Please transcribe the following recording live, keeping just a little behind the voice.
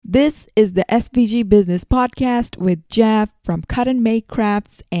This is the SVG Business Podcast with Jeff from Cut and Make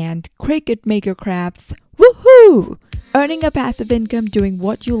Crafts and Cricut Maker Crafts. Woohoo! Earning a passive income doing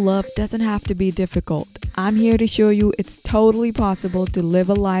what you love doesn't have to be difficult. I'm here to show you it's totally possible to live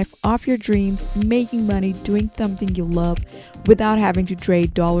a life of your dreams, making money doing something you love without having to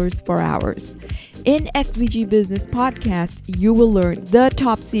trade dollars for hours. In SVG Business Podcast, you will learn the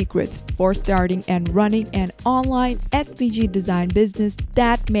top secrets for starting and running an online SVG design business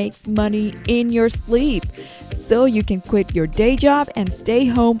that makes money in your sleep, so you can quit your day job and stay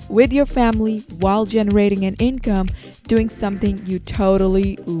home with your family while generating an income doing something you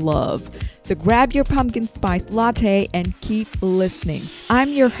totally love. So grab your pumpkin spice latte and keep listening.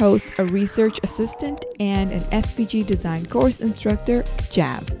 I'm your host, a research assistant and an SVG design course instructor,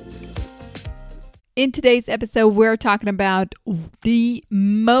 Jav. In today's episode, we're talking about the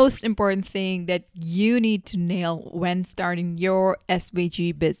most important thing that you need to nail when starting your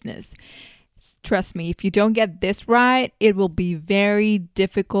SVG business. Trust me, if you don't get this right, it will be very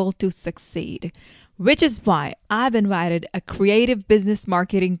difficult to succeed. Which is why I've invited a creative business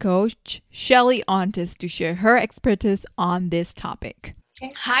marketing coach, Shelly Ontis, to share her expertise on this topic.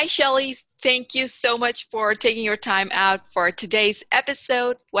 Hi, Shelly. Thank you so much for taking your time out for today's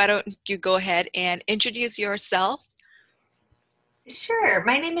episode. Why don't you go ahead and introduce yourself? Sure.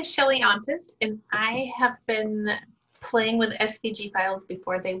 My name is Shelly Ontis, and I have been playing with SVG files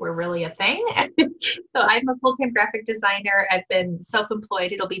before they were really a thing. So I'm a full-time graphic designer. I've been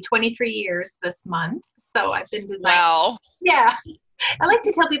self-employed. It'll be 23 years this month. So I've been designing. Wow. Yeah. I like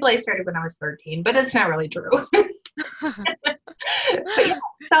to tell people I started when I was 13, but it's not really true. But yeah,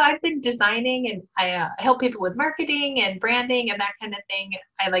 so I've been designing, and I help people with marketing and branding and that kind of thing.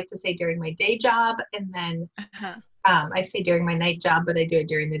 I like to say during my day job, and then I say during my night job, but I do it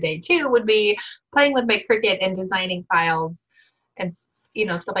during the day too, would be playing with my Cricut and designing files and,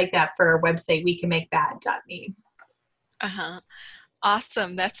 stuff like that for a website. We can make that.me.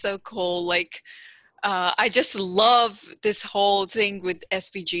 Awesome. That's so cool. I just love this whole thing with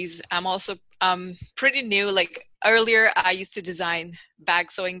SVGs. I'm also pretty new. Earlier, I used to design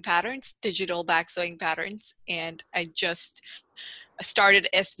bag sewing patterns, digital bag sewing patterns, and I just started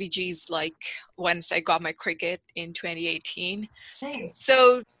SVGs once I got my Cricut in 2018. Nice.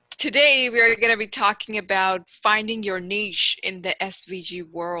 So today we're going to be talking about finding your niche in the SVG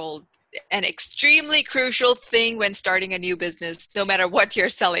world, an extremely crucial thing when starting a new business, no matter what you're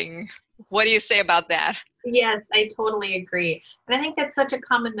selling. What do you say about that? Yes, I totally agree. And I think that's such a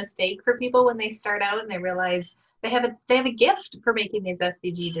common mistake for people when they start out and they realize they have a gift for making these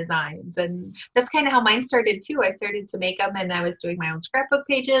SVG designs. And that's kind of how mine started too. I started to make them, and I was doing my own scrapbook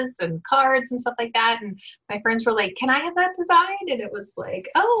pages and cards and stuff like that. And my friends were like, "Can I have that design?" And it was like,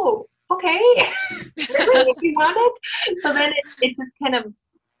 "Oh, okay." Really, if you want it. So then it just kind of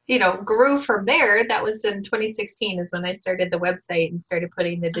grew from there. That was in 2016 is when I started the website and started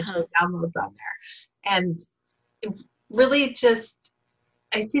putting the digital downloads on there. And really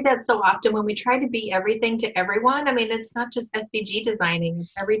I see that so often when we try to be everything to everyone. I mean, it's not just SVG designing,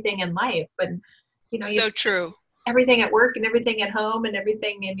 it's everything in life. But, so true. Everything at work and everything at home and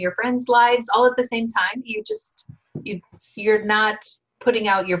everything in your friends' lives all at the same time. You're not putting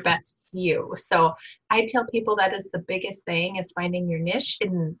out your best you. So I tell people that is the biggest thing, is finding your niche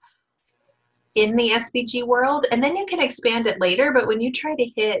in the SVG world. And then you can expand it later. But when you try to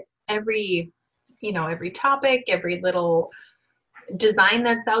hit every topic, every little design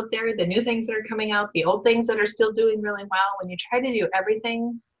that's out there, the new things that are coming out, the old things that are still doing really well, when you try to do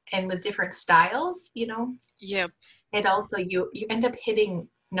everything and with different styles, Yep. it also, you end up hitting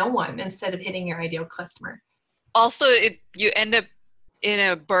no one instead of hitting your ideal customer. Also, you end up in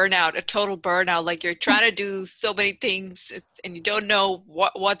a total burnout. You're trying to do so many things and you don't know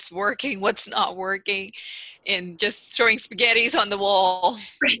what's working, what's not working, and just throwing spaghettis on the wall.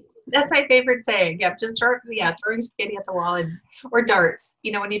 Right. That's my favorite saying. Yeah, just throwing spaghetti at the wall or darts.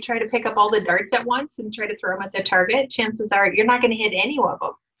 When you try to pick up all the darts at once and try to throw them at the target, chances are you're not going to hit any of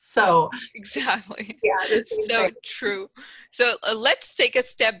them. So exactly. Yeah, so true. So let's take a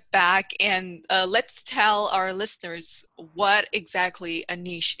step back and let's tell our listeners what exactly a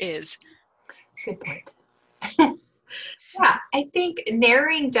niche is. Good point. Yeah, I think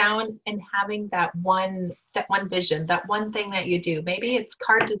narrowing down and having that one vision, that one thing that you do. Maybe it's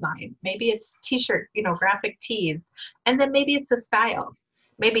card design, maybe it's t-shirt, graphic tees, and then maybe it's a style.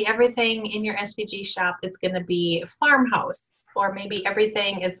 Maybe everything in your SVG shop is going to be farmhouse, or maybe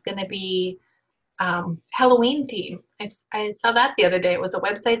everything is going to be Halloween theme. I saw that the other day. It was a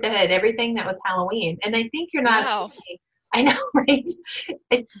website that had everything that was Halloween, and I think you're not. Wow. I know, right?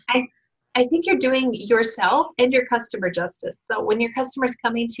 I think you're doing yourself and your customer justice. So when your customer's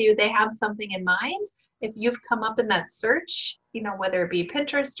coming to you, they have something in mind. If you've come up in that search, whether it be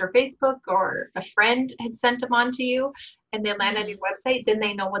Pinterest or Facebook or a friend had sent them on to you and they land on your website, then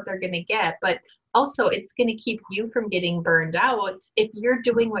they know what they're going to get. But also it's going to keep you from getting burned out if you're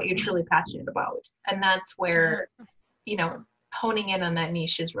doing what you're truly passionate about. And that's where, honing in on that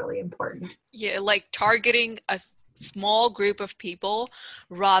niche is really important. Yeah, like targeting a small group of people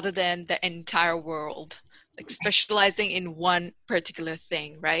rather than the entire world, like specializing in one particular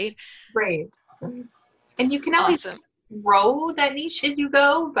thing, right? Right. And you can always grow that niche as you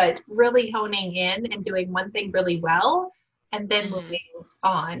go, but really honing in and doing one thing really well and then moving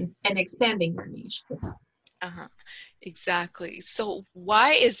on and expanding your niche. Exactly. So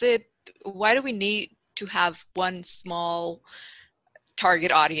why do we need to have one small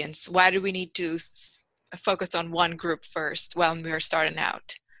target audience? Why do we need to focus on one group first when we're starting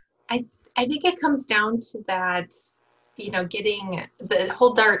out? I think it comes down to that, getting the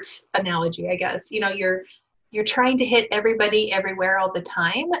whole darts analogy, I guess. You're trying to hit everybody everywhere all the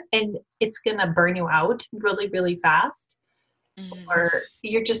time, and it's going to burn you out really, really fast, or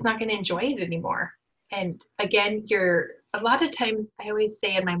you're just not going to enjoy it anymore. And again, a lot of times, I always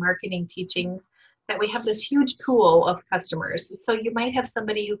say in my marketing teaching that we have this huge pool of customers. So you might have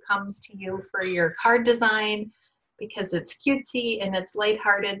somebody who comes to you for your card design because it's cutesy and it's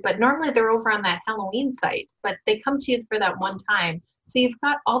lighthearted, but normally they're over on that Halloween site, but they come to you for that one time. So you've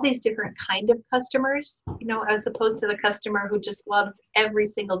got all these different kind of customers, as opposed to the customer who just loves every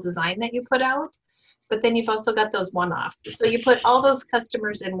single design that you put out. But then you've also got those one-offs. So you put all those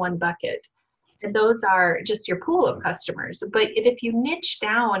customers in one bucket, and those are just your pool of customers. But if you niche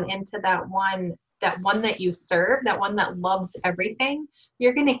down into that one that you serve, that one that loves everything,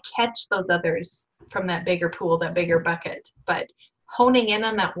 you're going to catch those others from that bigger pool, that bigger bucket. But honing in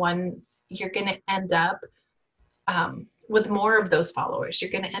on that one, you're going to end up with more of those followers. You're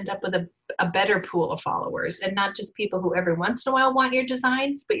going to end up with a better pool of followers, and not just people who every once in a while want your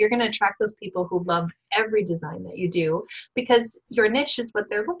designs, but you're going to attract those people who love every design that you do because your niche is what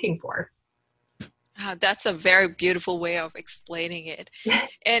they're looking for. That's a very beautiful way of explaining it.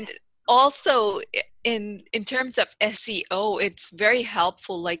 And also in terms of SEO, it's very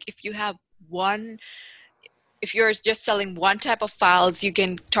helpful. Like if you're just selling one type of files, you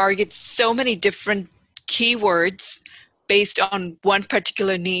can target so many different keywords based on one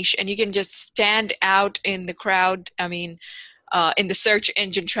particular niche, and you can just stand out in the crowd. I mean, in the search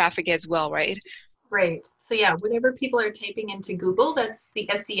engine traffic as well, right? Right. So yeah, whatever people are typing into Google, that's the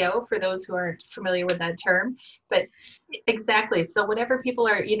SEO for those who aren't familiar with that term. But exactly. So whatever people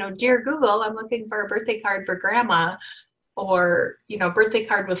are, dear Google, I'm looking for a birthday card for grandma, or, birthday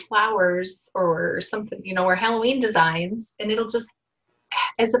card with flowers or something, or Halloween designs. And it'll just,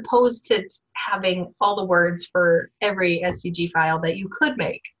 as opposed to having all the words for every SVG file that you could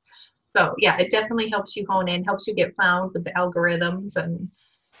make. So yeah, it definitely helps you hone in, helps you get found with the algorithms. And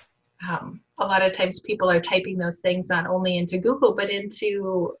a lot of times people are typing those things not only into Google, but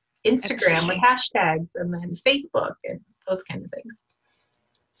into Instagram with hashtags, and then Facebook and those kind of things.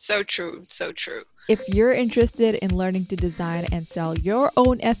 So true. So true. If you're interested in learning to design and sell your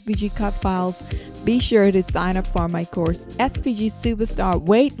own SVG cut files, be sure to sign up for my course, SVG Superstar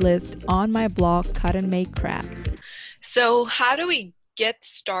Waitlist, on my blog, Cut and Make Crafts. So how do we get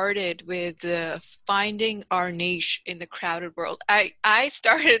started with finding our niche in the crowded world? I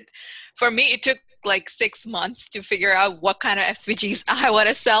started, for me, it took like 6 months to figure out what kind of SVGs I want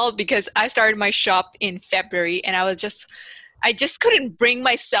to sell, because I started my shop in February and I just couldn't bring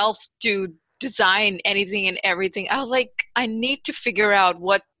myself to design anything and everything. I was like, I need to figure out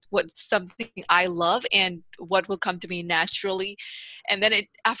what's something I love and what will come to me naturally. And then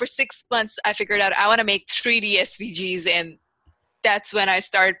after 6 months, I figured out I want to make 3D SVGs, and that's when I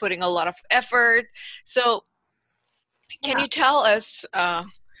started putting a lot of effort. So can you tell us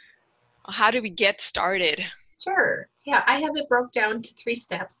how do we get started? Sure. Yeah, I have it broke down to 3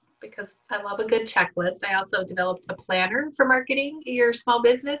 steps because I love a good checklist. I also developed a planner for marketing your small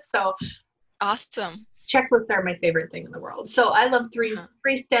business. So awesome. Checklists are my favorite thing in the world. So I love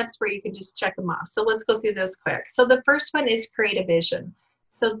three steps where you can just check them off. So let's go through those quick. So the first one is create a vision.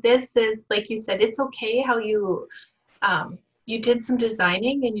 So this is, like you said, it's okay how you did some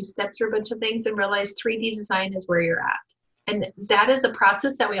designing and you stepped through a bunch of things and realized 3D design is where you're at. And that is a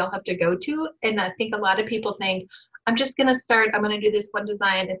process that we all have to go to. And I think a lot of people think, I'm just going to start, I'm going to do this one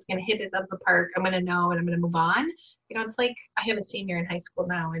design, it's going to hit it out of the park, I'm going to know, and I'm going to move on. It's like I have a senior in high school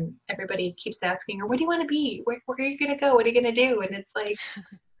now, and everybody keeps asking her, what do you want to be? Where are you going to go? What are you going to do? And it's like,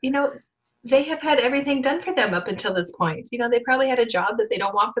 they have had everything done for them up until this point. You know, they probably had a job that they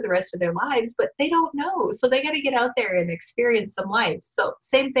don't want for the rest of their lives, but they don't know. So they got to get out there and experience some life. So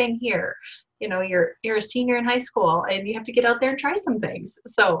same thing here. You know, you're a senior in high school and you have to get out there and try some things.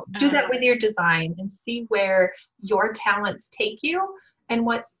 So do that with your design and see where your talents take you and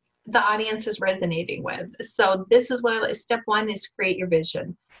what the audience is resonating with. So this is what step one is create your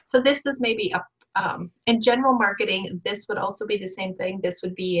vision. So this is maybe in general marketing, this would also be the same thing. This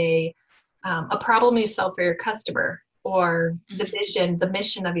would be a problem you solve for your customer or the vision, the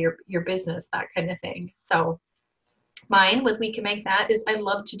mission of your business, that kind of thing. So mine, what we can make that is I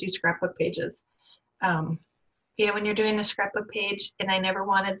love to do scrapbook pages. You know, when you're doing a scrapbook page, and I never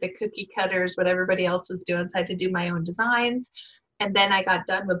wanted the cookie cutters, what everybody else was doing, so I had to do my own designs. And then I got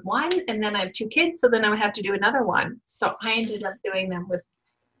done with one, and then I have 2 kids, so then I would have to do another one. So I ended up doing them with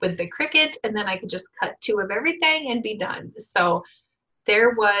the Cricut, and then I could just cut 2 of everything and be done. So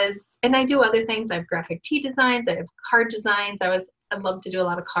there was, and I do other things. I have graphic tee designs, I have card designs. I love to do a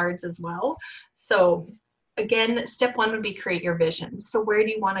lot of cards as well. So again, step one would be create your vision. So where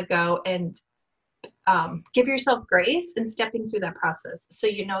do you want to go, and give yourself grace in stepping through that process. So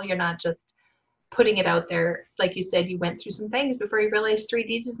you know you're not just putting it out there. Like you said, you went through some things before you realized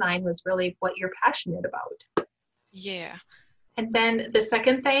 3D design was really what you're passionate about. Yeah. And then the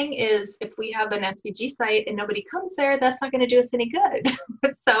second thing is, if we have an SVG site and nobody comes there, that's not going to do us any good.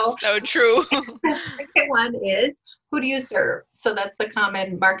 So True. the second one is, who do you serve? So that's the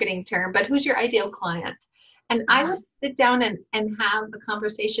common marketing term, but who's your ideal client? And I would sit down and have a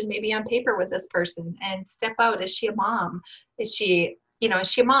conversation maybe on paper with this person and step out. Is she a mom? Is she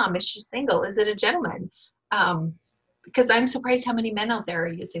a mom? Is she single? Is it a gentleman? Because I'm surprised how many men out there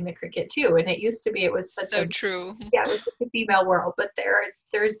are using the Cricut too. And it used to be, it was such true. Yeah, it was such a female world, but there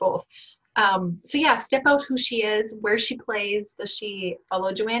is both. So yeah, step out who she is, where she plays. Does she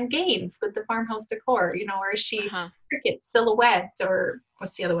follow Joanne Gaines with the farmhouse decor? You know, or is she Cricut, Silhouette, or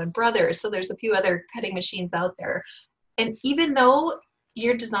what's the other one? Brothers. So there's a few other cutting machines out there. And even though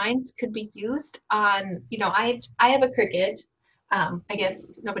your designs could be used on, you know, I have a Cricut. I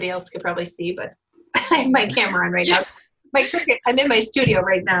guess nobody else could probably see, but I have my camera on right now. My Cricut, I'm in my studio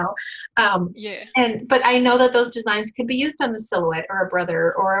right now. But I know that those designs could be used on a Silhouette or a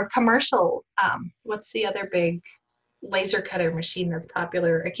Brother or a commercial. What's the other big laser cutter machine that's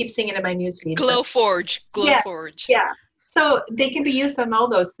popular? I keep seeing it in my newsfeed. Glowforge. Yeah. So they can be used on all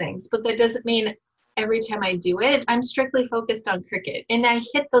those things, but that doesn't mean every time I do it, I'm strictly focused on Cricut, and I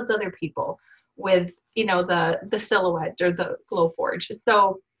hit those other people with, you know, the Silhouette or the Glowforge.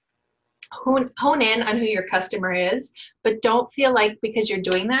 So hone in on who your customer is, but don't feel like because you're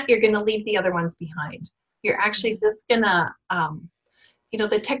doing that, you're going to leave the other ones behind. You're actually just going to, you know,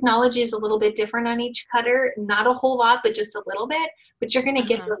 the technology is a little bit different on each cutter, not a whole lot, but just a little bit, but you're going to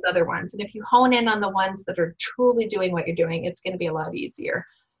get those other ones. And if you hone in on the ones that are truly doing what you're doing, it's going to be a lot easier.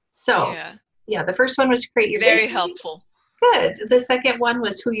 So yeah, the first one was create your very vision. helpful. Good. The second one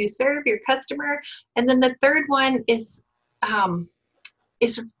was who you serve, your customer. And then the third one is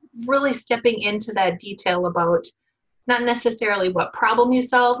really stepping into that detail about not necessarily what problem you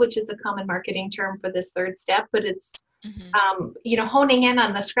solve, which is a common marketing term for this third step, but it's, you know, honing in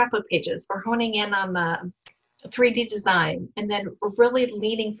on the scrapbook pages or honing in on the 3D design, and then really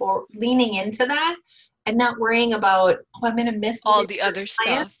leaning into that and not worrying about, oh, I'm going to miss all the other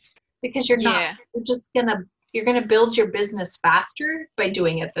stuff, because you're not. You're going to build your business faster by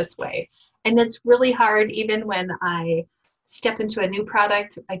doing it this way. And it's really hard, even when I step into a new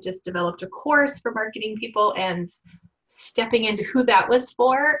product. I just developed a course for marketing people, and stepping into who that was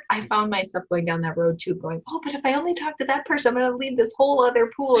for, I found myself going down that road too, going, oh, but if I only talk to that person, I'm going to leave this whole other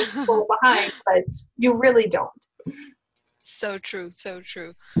pool of people behind. But you really don't. So true. So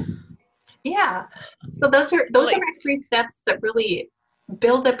true. Yeah. So those are my 3 steps that really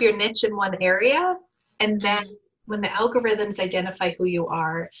build up your niche in one area. And then when the algorithms identify who you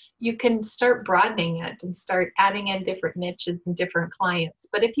are, you can start broadening it and start adding in different niches and different clients.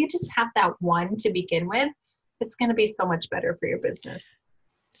 But if you just have that one to begin with, it's going to be so much better for your business.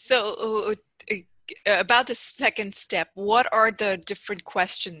 So about the second step, what are the different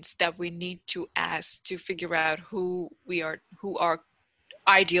questions that we need to ask to figure out who our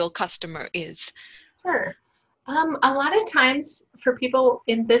ideal customer is? Sure. A lot of times for people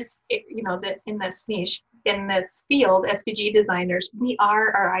in this, you know, in this niche, in this field, SVG designers, we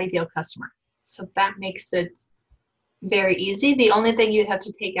are our ideal customer. So that makes it very easy. The only thing you'd have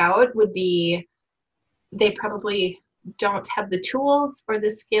to take out would be they probably don't have the tools or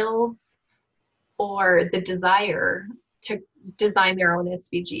the skills or the desire to design their own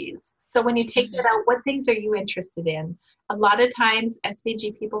SVGs. So when you take that out, what things are you interested in? A lot of times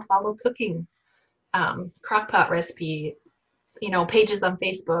SVG people follow cooking, crockpot recipe, pages on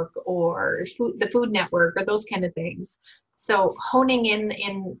Facebook or the Food Network or those kind of things. So honing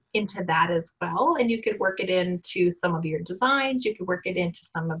into that as well, and you could work it into some of your designs. You could work it into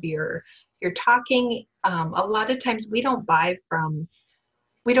some of your talking. A lot of times we don't buy brands.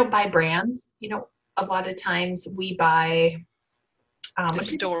 A lot of times we buy the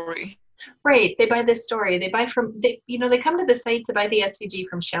story. Right. They buy this story. They buy they come to the site to buy the SVG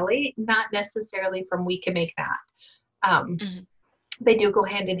from Shelley, not necessarily from We Can Make That. They do go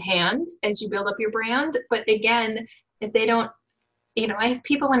hand in hand as you build up your brand. But again, if they don't, I have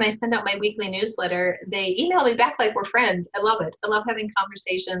people when I send out my weekly newsletter, they email me back like we're friends. I love it. I love having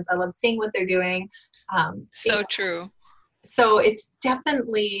conversations. I love seeing what they're doing. True. So it's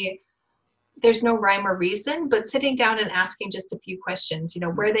definitely, there's no rhyme or reason, but sitting down and asking just a few questions,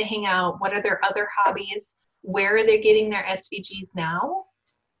 where they hang out, what are their other hobbies, where are they getting their SVGs now?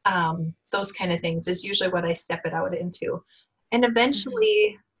 Those kind of things is usually what I step it out into. And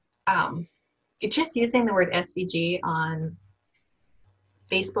eventually, just using the word SVG on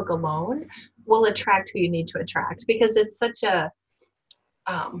Facebook alone will attract who you need to attract, because it's such a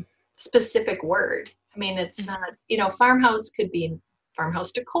specific word. I mean, it's not, farmhouse could be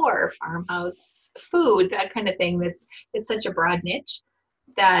farmhouse decor, farmhouse food, that kind of thing. It's such a broad niche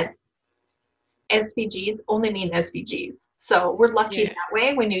that SVGs only mean SVGs. So we're lucky that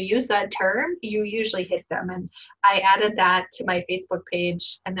way. When you use that term, you usually hit them. And I added that to my Facebook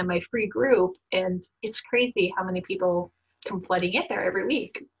page and then my free group. And it's crazy how many people come flooding in there every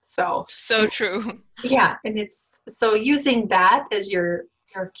week. So true. Yeah. And it's so using that as your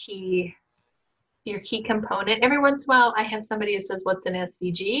key component. Every once in a while, I have somebody who says, what's an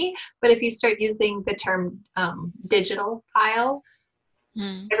SVG? But if you start using the term digital file,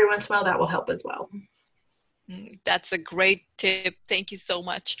 every once in a while, that will help as well. That's a great tip. Thank you so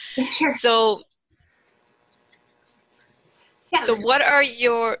much. Sure. So what are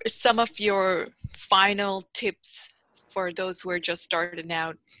some of your final tips for those who are just starting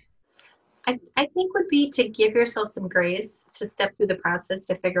out? I think would be to give yourself some grace to step through the process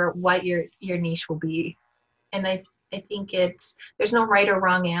to figure out what your niche will be. And I think there's no right or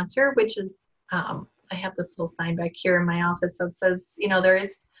wrong answer, which is, I have this little sign back here in my office that says,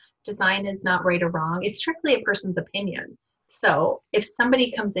 design is not right or wrong. It's strictly a person's opinion. So if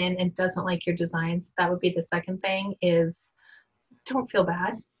somebody comes in and doesn't like your designs, that would be the second thing, is don't feel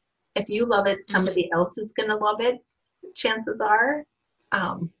bad. If you love it, somebody else is going to love it. Chances are,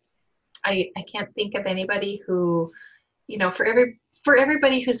 I can't think of anybody who, for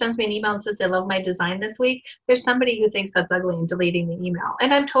everybody who sends me an email and says, I love my design this week, there's somebody who thinks that's ugly and deleting the email.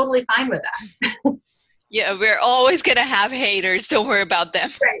 And I'm totally fine with that. Yeah, we're always going to have haters. Don't worry about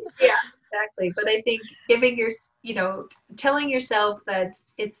them. Right. Yeah, exactly. But I think telling yourself that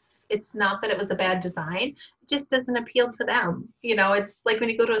it's not that it was a bad design, it just doesn't appeal to them. It's like when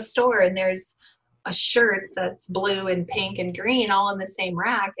you go to a store and there's a shirt that's blue and pink and green all in the same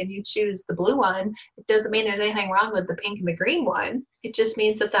rack and you choose the blue one, it doesn't mean there's anything wrong with the pink and the green one. It just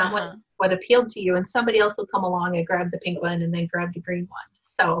means that what appealed to you, and somebody else will come along and grab the pink one and then grab the green one.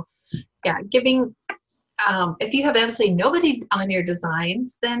 So yeah, if you have absolutely nobody on your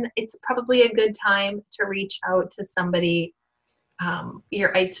designs, then it's probably a good time to reach out to somebody,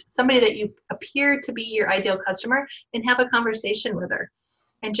 somebody that you appear to be your ideal customer, and have a conversation with her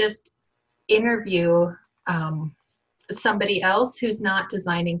and just interview somebody else who's not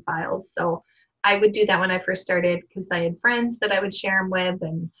designing files. So I would do that when I first started, because I had friends that I would share them with,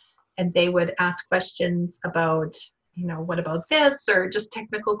 and they would ask questions about, what about this, or just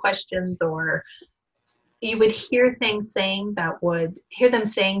technical questions, or you would hear them saying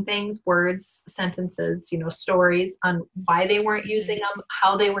things, words, sentences, stories on why they weren't using them,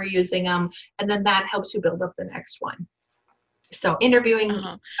 how they were using them, and then that helps you build up the next one. So interviewing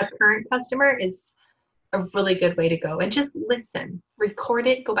a current customer is a really good way to go. And just listen, record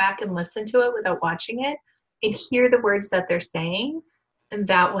it, go back and listen to it without watching it, and hear the words that they're saying, and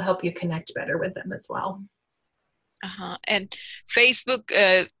that will help you connect better with them as well. And Facebook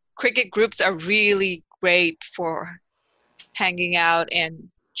Cricut groups are really great for hanging out and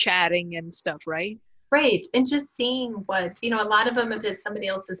chatting and stuff, right? Right. And just seeing what, a lot of them, if it's somebody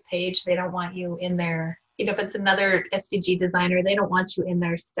else's page, they don't want you in there. If it's another SVG designer, they don't want you in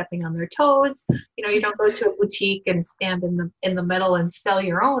there stepping on their toes. You don't go to a boutique and stand in the middle and sell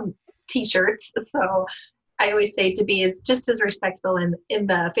your own t-shirts. So I always say to be just as respectful in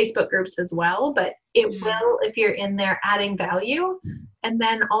the Facebook groups as well, but it will, if you're in there adding value. And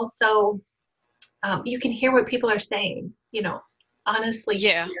then also, you can hear what people are saying. you know, honestly,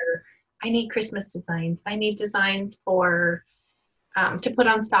 Yeah. here, I need Christmas designs. I need designs for to put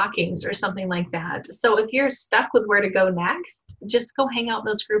on stockings or something like that. So if you're stuck with where to go next, just go hang out in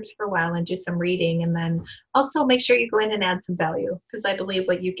those groups for a while and do some reading. And then also make sure you go in and add some value, because I believe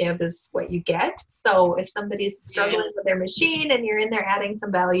what you give is what you get. So if somebody's struggling with their machine and you're in there adding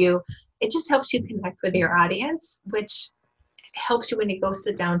some value, it just helps you connect with your audience, which helps you when you go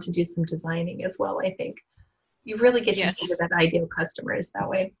sit down to do some designing as well. I think you really get to see Yes. what that ideal customer is that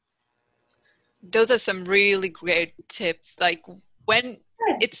way. Those are some really great tips. Like when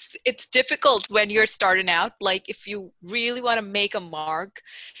Good. it's difficult when you're starting out, like if you really want to make a mark,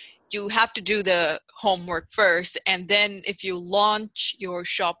 you have to do the homework first. And then if you launch your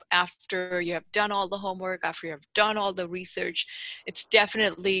shop after you have done all the homework, after you have done all the research, it's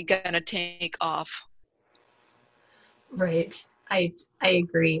definitely going to take off. Right. I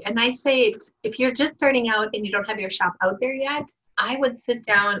agree. And I say if you're just starting out and you don't have your shop out there yet, I would sit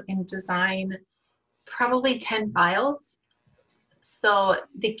down and design probably 10 files. So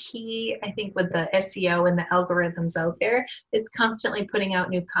the key, I think, with the SEO and the algorithms out there is constantly putting out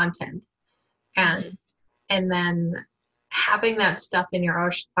new content. And and then having that stuff in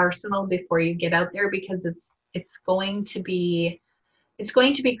your arsenal before you get out there, because it's going to be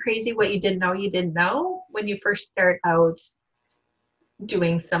crazy what you didn't know when you first start out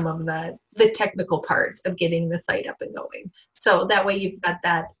doing some of the technical parts of getting the site up and going. So that way you've got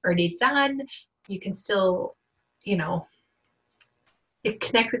that already done. You can still, you know,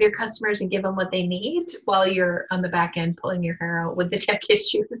 connect with your customers and give them what they need while you're on the back end pulling your hair out with the tech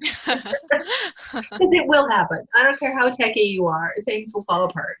issues. Because it will happen. I don't care how techy you are, things will fall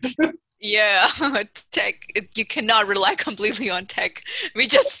apart. Yeah, tech, you cannot rely completely on tech. We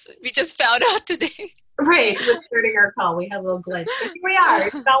just found out today. Right, with starting our call, we had a little glitch. But here we are.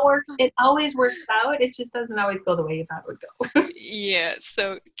 It all works. It always works out. It just doesn't always go the way you thought it would go. Yeah,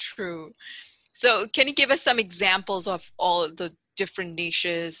 so true. So can you give us some examples of all of the different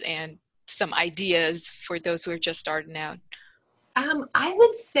niches and some ideas for those who are just starting out? I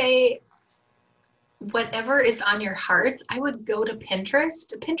would say whatever is on your heart, I would go to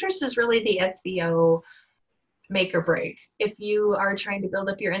Pinterest. Pinterest is really the SEO make or break. If you are trying to build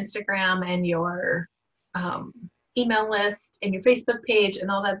up your Instagram and your email list and your Facebook page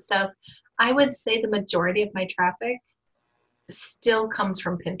and all that stuff, I would say the majority of my traffic still comes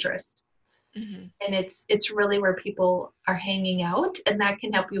from Pinterest. Mm-hmm. And it's really where people are hanging out, and that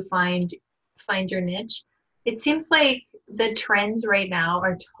can help you find your niche. It seems like the trends right now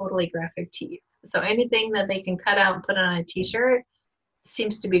are totally graphic tees. So anything that they can cut out and put on a t-shirt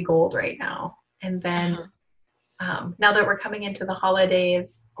seems to be gold right now. And then now that we're coming into the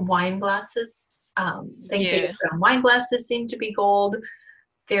holidays, wine glasses, wine glasses seem to be gold.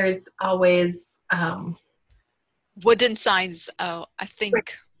 There's always wooden signs, I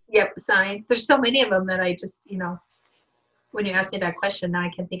think. Yep, signs. There's so many of them that I just, when you ask me that question, now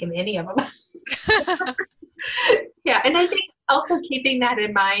I can't think of any of them. Yeah, and I think also keeping that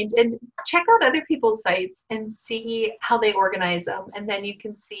in mind, and check out other people's sites and see how they organize them. And then you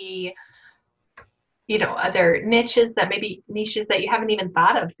can see, other niches that you haven't even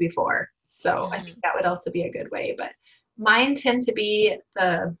thought of before. So I think that would also be a good way. But mine tend to be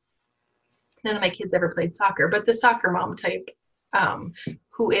none of my kids ever played soccer, but the soccer mom type,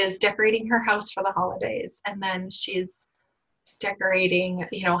 who is decorating her house for the holidays. And then she's decorating,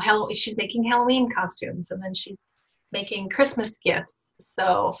 she's making Halloween costumes, and then she's making Christmas gifts.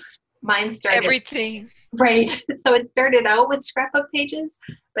 So mine started everything. Right. So it started out with scrapbook pages,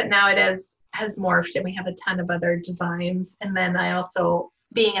 but now it has morphed, and we have a ton of other designs. And then I also,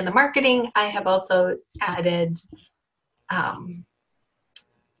 being in the marketing, I have also added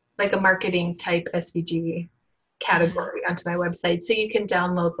like a marketing type SVG category onto my website. So you can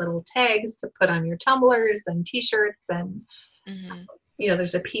download little tags to put on your tumblers and t-shirts, and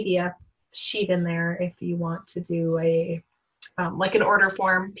there's a PDF sheet in there if you want to do a like an order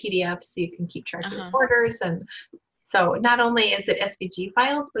form PDF, so you can keep track of your orders. And so not only is it SVG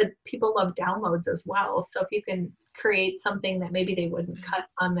files, but people love downloads as well. So if you can create something that maybe they wouldn't cut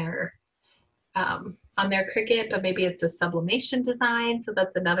on their Cricut, but maybe it's a sublimation design. So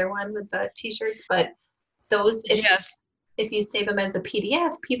that's another one with the t-shirts. But those, if you save them as a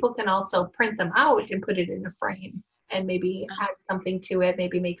PDF, people can also print them out and put it in a frame and maybe add something to it,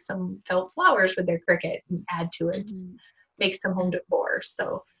 maybe make some felt flowers with their Cricut and add to it, make some home decor.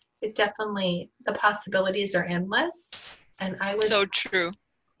 So it definitely, the possibilities are endless. And I would, so true.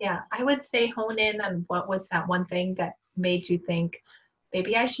 Yeah, I would say hone in on what was that one thing that made you think,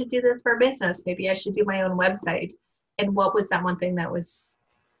 maybe I should do this for a business. Maybe I should do my own website. And what was that one thing that was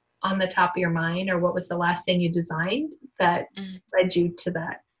on the top of your mind, or what was the last thing you designed that led you to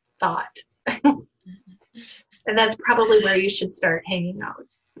that thought. And that's probably where you should start hanging out.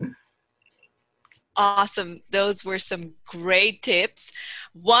 Awesome. Those were some great tips.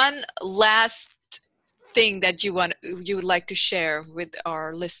 One last thing that you would like to share with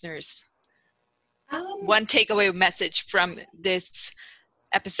our listeners. One takeaway message from this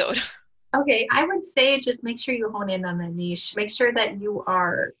episode. Okay, I would say just make sure you hone in on that niche. Make sure that you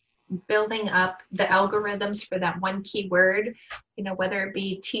are building up the algorithms for that one keyword, whether it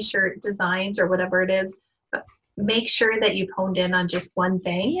be t-shirt designs or whatever it is. But make sure that you've honed in on just one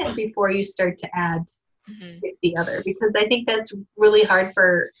thing before you start to add the other, because I think that's really hard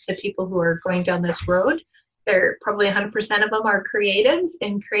for the people who are going down this road. They're probably 100% of them are creatives,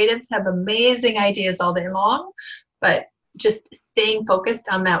 and creatives have amazing ideas all day long, but just staying focused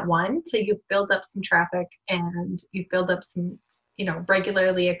on that one till you build up some traffic and you build up some,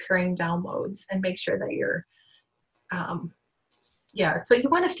 regularly occurring downloads, and make sure that you're, so you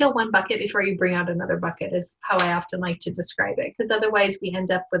want to fill one bucket before you bring out another bucket is how I often like to describe it. Because otherwise we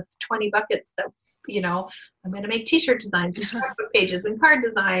end up with 20 buckets that, I'm going to make t-shirt designs and scrapbook pages and card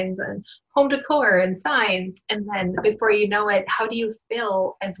designs and home decor and signs. And then before you know it, how do you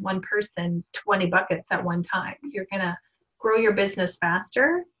fill as one person 20 buckets at one time? You're going to grow your business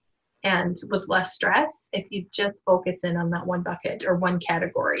faster and with less stress if you just focus in on that one bucket or one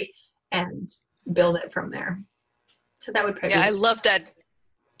category and build it from there. So that would probably I love that.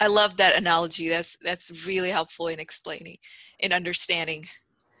 I love that analogy. That's really helpful in explaining, in understanding.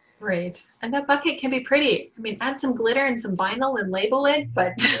 Right. And that bucket can be pretty. I mean, add some glitter and some vinyl and label it,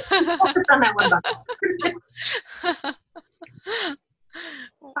 but focus on that one bucket.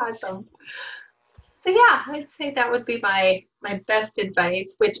 Awesome. So yeah, I'd say that would be my best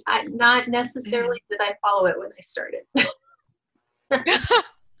advice, which not necessarily did I follow it when I started.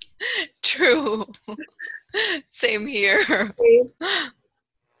 True. Same here.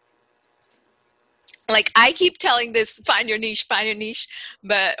 Like I keep telling this, find your niche,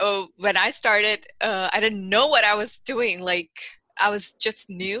 but when I started, I didn't know what I was doing. Like I was just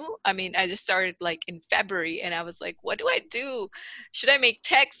new. I mean, I just started like in February, and I was like, what do I do? Should I make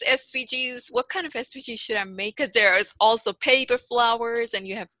text SVGs? What kind of SVGs should I make? Because there is also paper flowers, and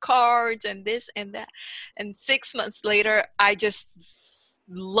you have cards and this and that. And 6 months later, I just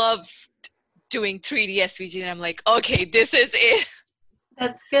loved doing 3D SVG, and I'm like, okay, this is it.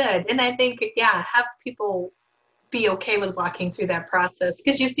 That's good. And I think, have people be okay with walking through that process,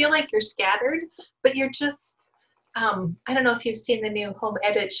 because you feel like you're scattered, but you're just, I don't know if you've seen the new Home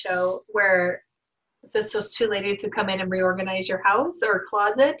Edit show where those two ladies who come in and reorganize your house or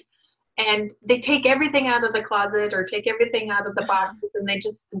closet, and they take everything out of the closet or take everything out of the boxes and they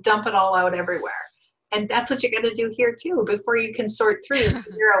just dump it all out everywhere. And that's what you got to do here too, before you can sort through and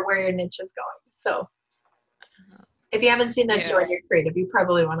figure out where your niche is going. So if you haven't seen that show and you're creative, you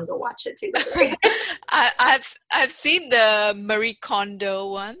probably want to go watch it too. I've seen the Marie Kondo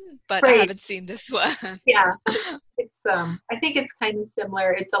one, but I haven't seen this one. Yeah, it's I think it's kind of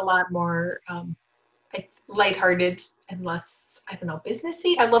similar. It's a lot more lighthearted and less, I don't know,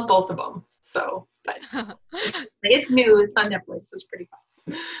 businessy. I love both of them. So, but it's new. It's on Netflix. It's pretty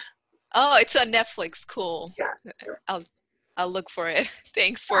fun. Oh, it's on Netflix. Cool. Yeah. I'll look for it.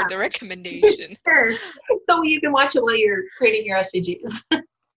 Thanks for the recommendation. Sure. So you can watch it while you're creating your SVGs.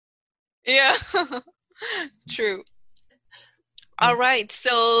 Yeah. True. All right.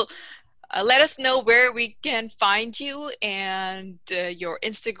 So let us know where we can find you and your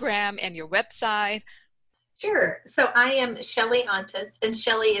Instagram and your website. Sure. So I am Shelly Ontis, and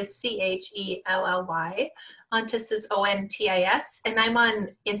Shelly is Chelly. Ontis is Ontis, and I'm on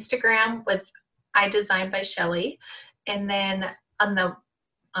Instagram with I Design by Shelly. And then on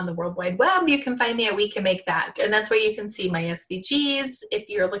the World Wide Web, you can find me at We Can Make That. And that's where you can see my SVGs. If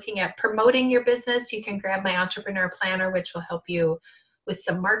you're looking at promoting your business, you can grab my Entrepreneur Planner, which will help you with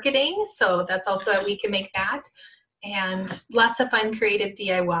some marketing. So that's also at We Can Make That. And lots of fun creative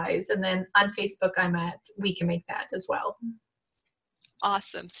DIYs. And then on Facebook, I'm at We Can Make That as well.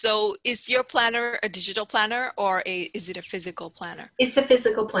 Awesome. So is your planner a digital planner, or is it a physical planner? It's a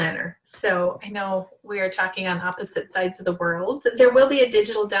physical planner. So I know we are talking on opposite sides of the world. There will be a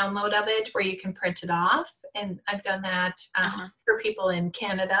digital download of it where you can print it off. And I've done that for people in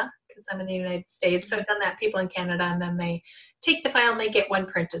Canada, because I'm in the United States. So I've done that people in Canada, and then they take the file and they get one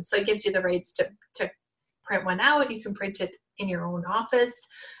printed. So it gives you the rights to print one out. You can print it in your own office.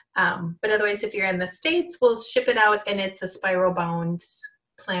 But otherwise, if you're in the States, we'll ship it out, and it's a spiral bound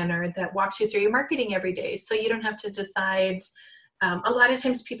planner that walks you through your marketing every day. So you don't have to decide A lot of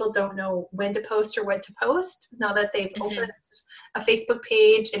times people don't know when to post or what to post. Now that they've opened a Facebook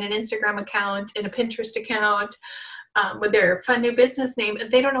page and an Instagram account and a Pinterest account with their fun new business name,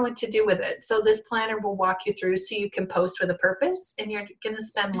 they don't know what to do with it. So this planner will walk you through so you can post with a purpose, and you're going to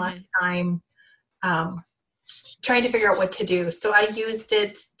spend less time trying to figure out what to do. So I used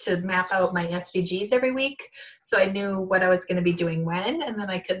it to map out my SVGs every week. So I knew what I was going to be doing when, and then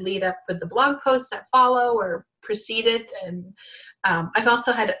I could lead up with the blog posts that follow or precede it. And I've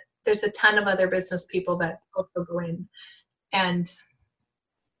also had, there's a ton of other business people that also go in, and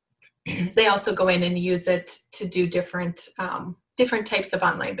they also go in and use it to do different types of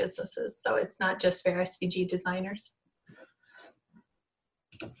online businesses. So it's not just for SVG designers.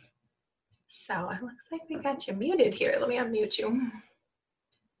 So it looks like we got you muted here. Let me unmute you.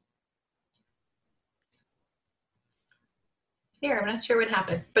 Here, I'm not sure what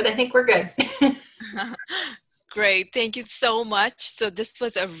happened, but I think we're good. Great. Thank you so much. So this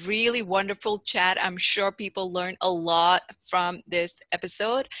was a really wonderful chat. I'm sure people learned a lot from this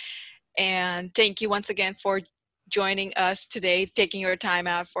episode. And thank you once again for joining us today, taking your time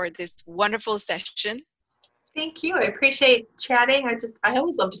out for this wonderful session. Thank you. I appreciate chatting. I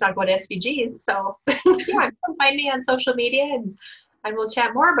always love to talk about SVGs. So yeah, come find me on social media and we'll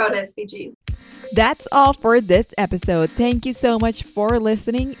chat more about SVGs. That's all for this episode. Thank you so much for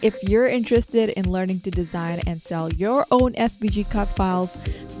listening. If you're interested in learning to design and sell your own SVG cut files,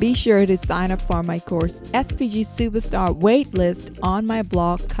 be sure to sign up for my course, SVG Superstar Waitlist, on my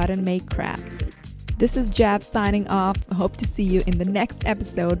blog, Cut and Make Crafts. This is Jab signing off. I hope to see you in the next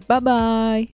episode. Bye-bye.